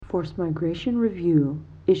Forced Migration Review,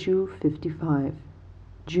 Issue 55,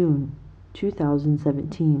 June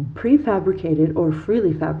 2017. Prefabricated or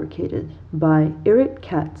Freely Fabricated by Irit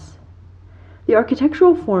Katz. The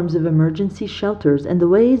architectural forms of emergency shelters and the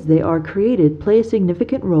ways they are created play a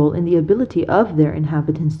significant role in the ability of their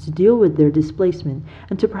inhabitants to deal with their displacement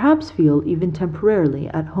and to perhaps feel even temporarily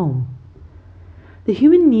at home. The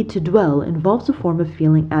human need to dwell involves a form of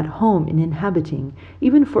feeling at home in inhabiting,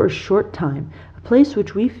 even for a short time, a place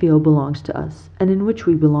which we feel belongs to us, and in which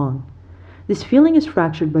we belong. This feeling is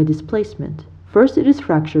fractured by displacement. First, it is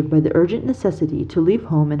fractured by the urgent necessity to leave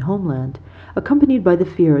home and homeland, accompanied by the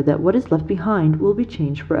fear that what is left behind will be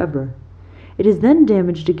changed forever. It is then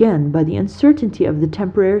damaged again by the uncertainty of the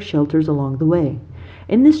temporary shelters along the way.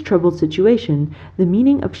 In this troubled situation, the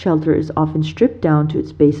meaning of shelter is often stripped down to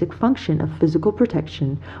its basic function of physical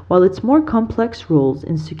protection, while its more complex roles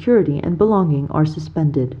in security and belonging are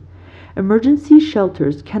suspended. Emergency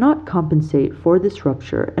shelters cannot compensate for this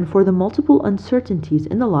rupture and for the multiple uncertainties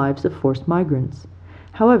in the lives of forced migrants.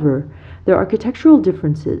 However, their architectural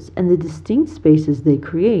differences and the distinct spaces they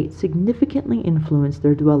create significantly influence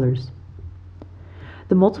their dwellers.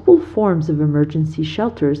 The multiple forms of emergency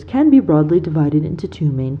shelters can be broadly divided into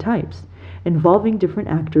two main types, involving different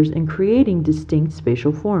actors and creating distinct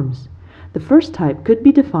spatial forms. The first type could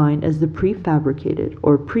be defined as the prefabricated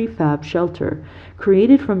or prefab shelter,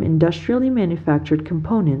 created from industrially manufactured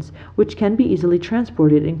components which can be easily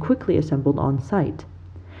transported and quickly assembled on site.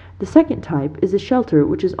 The second type is a shelter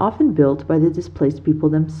which is often built by the displaced people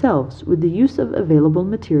themselves with the use of available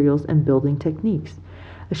materials and building techniques.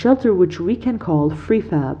 A shelter which we can call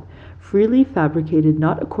freefab, freely fabricated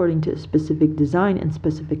not according to a specific design and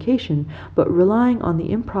specification, but relying on the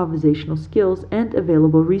improvisational skills and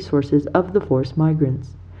available resources of the forced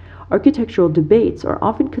migrants. Architectural debates are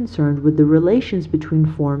often concerned with the relations between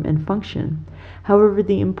form and function. However,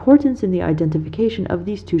 the importance in the identification of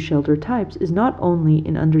these two shelter types is not only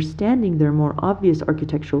in understanding their more obvious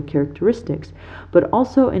architectural characteristics, but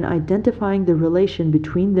also in identifying the relation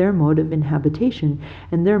between their mode of inhabitation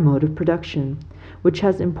and their mode of production, which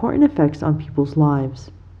has important effects on people's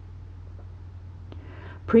lives.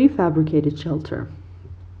 Prefabricated shelter.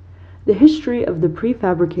 The history of the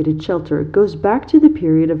prefabricated shelter goes back to the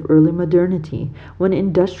period of early modernity, when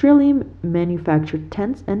industrially manufactured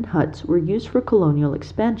tents and huts were used for colonial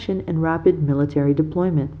expansion and rapid military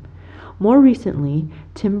deployment. More recently,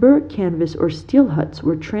 timber, canvas, or steel huts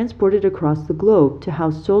were transported across the globe to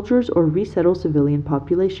house soldiers or resettle civilian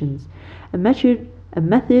populations, a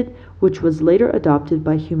method which was later adopted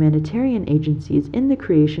by humanitarian agencies in the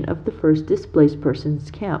creation of the first displaced persons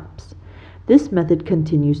camps. This method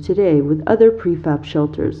continues today with other prefab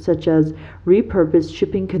shelters such as repurposed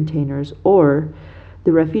shipping containers or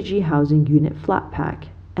the Refugee Housing Unit Flat Pack,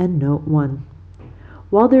 and Note 1.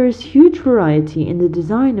 While there is huge variety in the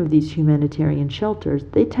design of these humanitarian shelters,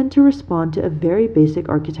 they tend to respond to a very basic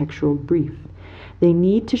architectural brief. They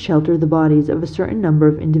need to shelter the bodies of a certain number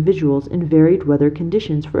of individuals in varied weather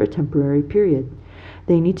conditions for a temporary period.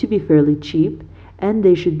 They need to be fairly cheap, and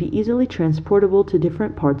they should be easily transportable to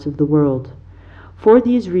different parts of the world. For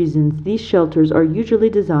these reasons, these shelters are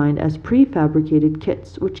usually designed as prefabricated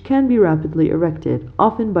kits which can be rapidly erected,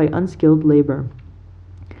 often by unskilled labor.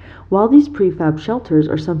 While these prefab shelters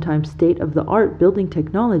are sometimes state-of-the-art building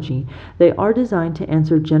technology, they are designed to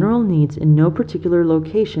answer general needs in no particular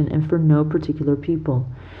location and for no particular people.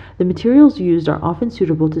 The materials used are often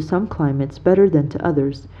suitable to some climates better than to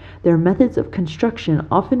others. Their methods of construction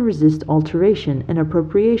often resist alteration and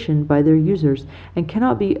appropriation by their users and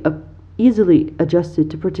cannot be easily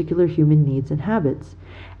adjusted to particular human needs and habits.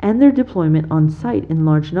 And their deployment on site in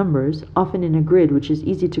large numbers, often in a grid which is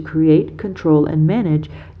easy to create, control, and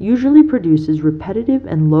manage, usually produces repetitive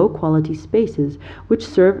and low-quality spaces which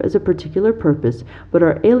serve as a particular purpose but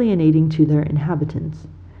are alienating to their inhabitants.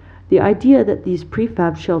 The idea that these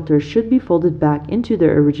prefab shelters should be folded back into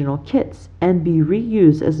their original kits and be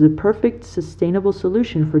reused as the perfect sustainable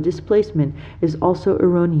solution for displacement is also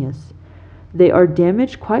erroneous. They are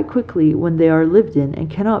damaged quite quickly when they are lived in and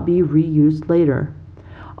cannot be reused later.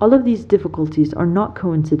 All of these difficulties are not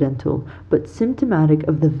coincidental, but symptomatic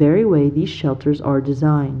of the very way these shelters are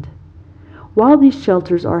designed. While these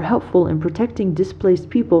shelters are helpful in protecting displaced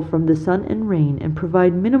people from the sun and rain and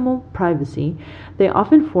provide minimal privacy, they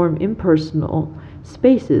often form impersonal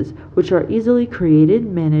spaces which are easily created,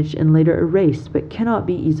 managed, and later erased, but cannot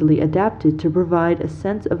be easily adapted to provide a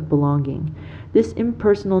sense of belonging. This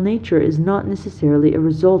impersonal nature is not necessarily a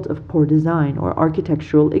result of poor design or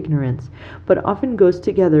architectural ignorance, but often goes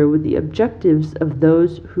together with the objectives of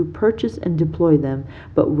those who purchase and deploy them,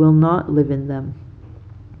 but will not live in them.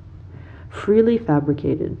 freely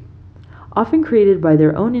fabricated. Often created by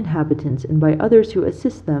their own inhabitants and by others who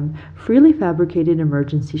assist them, freely fabricated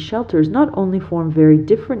emergency shelters not only form very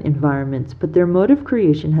different environments, but their mode of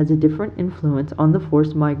creation has a different influence on the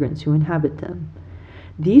forced migrants who inhabit them.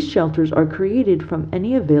 These shelters are created from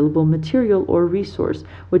any available material or resource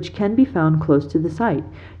which can be found close to the site,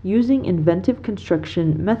 using inventive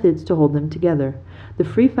construction methods to hold them together. The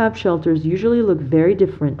prefab shelters usually look very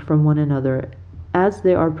different from one another, as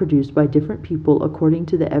they are produced by different people according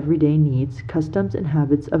to the everyday needs, customs, and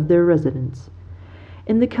habits of their residents.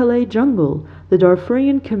 In the Calais jungle, the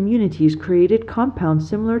Darfurian communities created compounds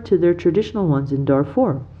similar to their traditional ones in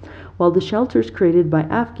Darfur, while the shelters created by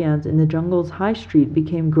Afghans in the jungle's high street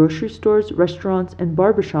became grocery stores, restaurants, and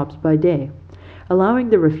barbershops by day, allowing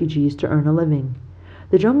the refugees to earn a living.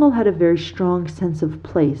 The jungle had a very strong sense of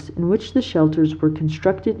place, in which the shelters were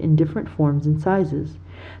constructed in different forms and sizes.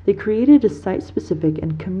 They created a site-specific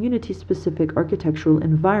and community-specific architectural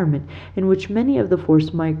environment in which many of the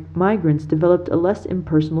forced migrants developed a less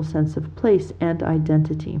impersonal sense of place and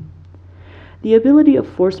identity. The ability of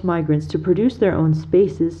forced migrants to produce their own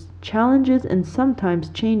spaces challenges and sometimes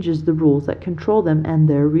changes the rules that control them and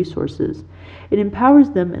their resources. It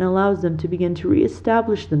empowers them and allows them to begin to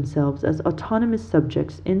re-establish themselves as autonomous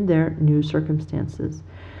subjects in their new circumstances.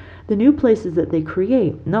 The new places that they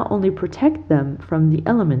create not only protect them from the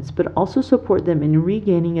elements, but also support them in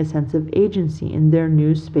regaining a sense of agency in their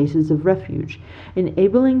new spaces of refuge,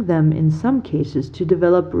 enabling them in some cases to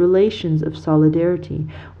develop relations of solidarity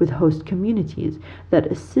with host communities that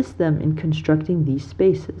assist them in constructing these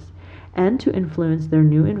spaces, and to influence their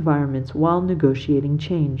new environments while negotiating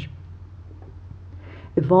change.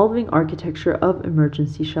 Evolving architecture of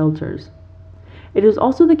emergency shelters. It is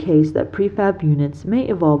also the case that prefab units may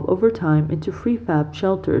evolve over time into prefab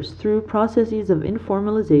shelters through processes of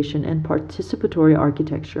informalization and participatory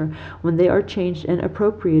architecture when they are changed and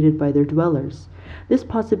appropriated by their dwellers. This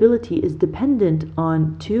possibility is dependent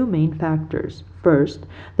on two main factors. First,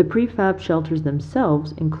 the prefab shelters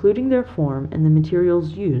themselves, including their form and the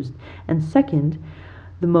materials used, and second,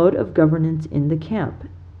 the mode of governance in the camp,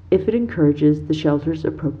 if it encourages the shelter's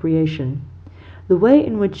appropriation. The way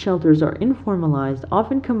in which shelters are informalized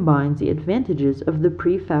often combines the advantages of the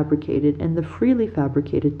prefabricated and the freely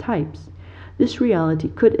fabricated types. This reality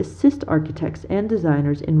could assist architects and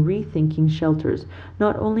designers in rethinking shelters,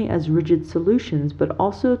 not only as rigid solutions, but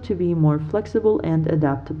also to be more flexible and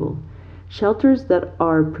adaptable. Shelters that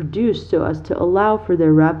are produced so as to allow for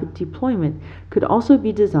their rapid deployment could also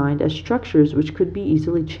be designed as structures which could be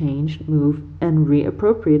easily changed, moved, and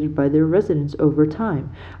reappropriated by their residents over time,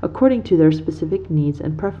 according to their specific needs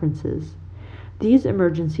and preferences. These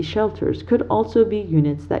emergency shelters could also be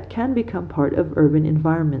units that can become part of urban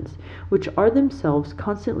environments, which are themselves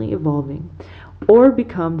constantly evolving, or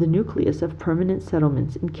become the nucleus of permanent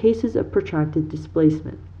settlements in cases of protracted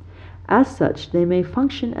displacement. As such, they may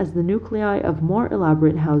function as the nuclei of more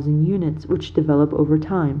elaborate housing units which develop over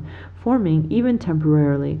time, forming, even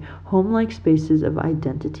temporarily, home-like spaces of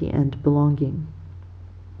identity and belonging.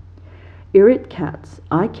 Irit Katz,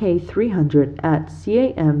 IK 300 at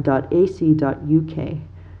cam.ac.uk.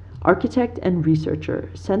 Architect and researcher,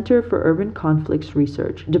 Centre for Urban Conflicts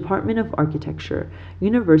Research, Department of Architecture,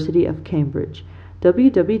 University of Cambridge.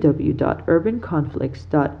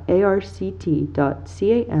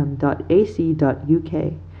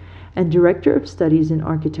 www.urbanconflicts.arct.cam.ac.uk, and Director of Studies in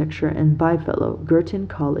Architecture and Byfellow, Girton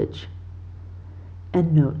College.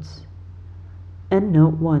 Endnotes.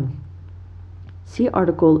 Endnote 1. See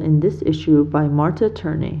article in this issue by Marta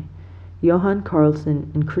Turney, Johan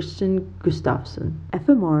Carlson, and Christian Gustafsson.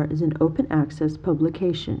 FMR is an open access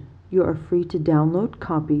publication. You are free to download,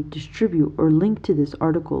 copy, distribute, or link to this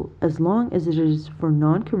article as long as it is for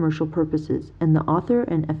non-commercial purposes and the author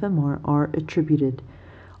and FMR are attributed.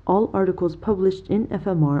 All articles published in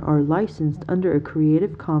FMR are licensed under a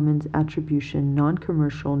Creative Commons Attribution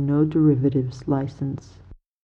Non-Commercial No Derivatives license.